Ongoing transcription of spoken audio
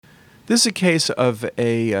This is a case of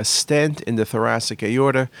a stent in the thoracic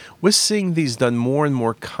aorta. We're seeing these done more and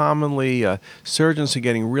more commonly. Surgeons are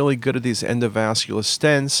getting really good at these endovascular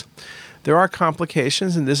stents. There are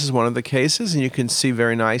complications, and this is one of the cases, and you can see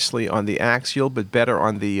very nicely on the axial, but better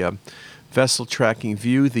on the vessel tracking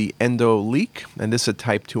view, the endo leak. And this is a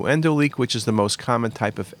type 2 endo leak, which is the most common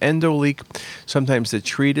type of endo leak. Sometimes they're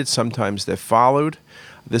treated, sometimes they're followed.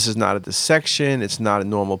 This is not a dissection. It's not a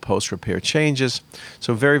normal post-repair changes.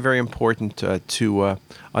 So very, very important to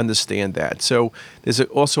understand that. So there's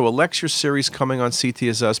also a lecture series coming on CT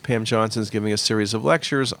as Us. Pam Johnson is giving a series of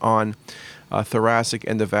lectures on thoracic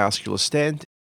endovascular stent.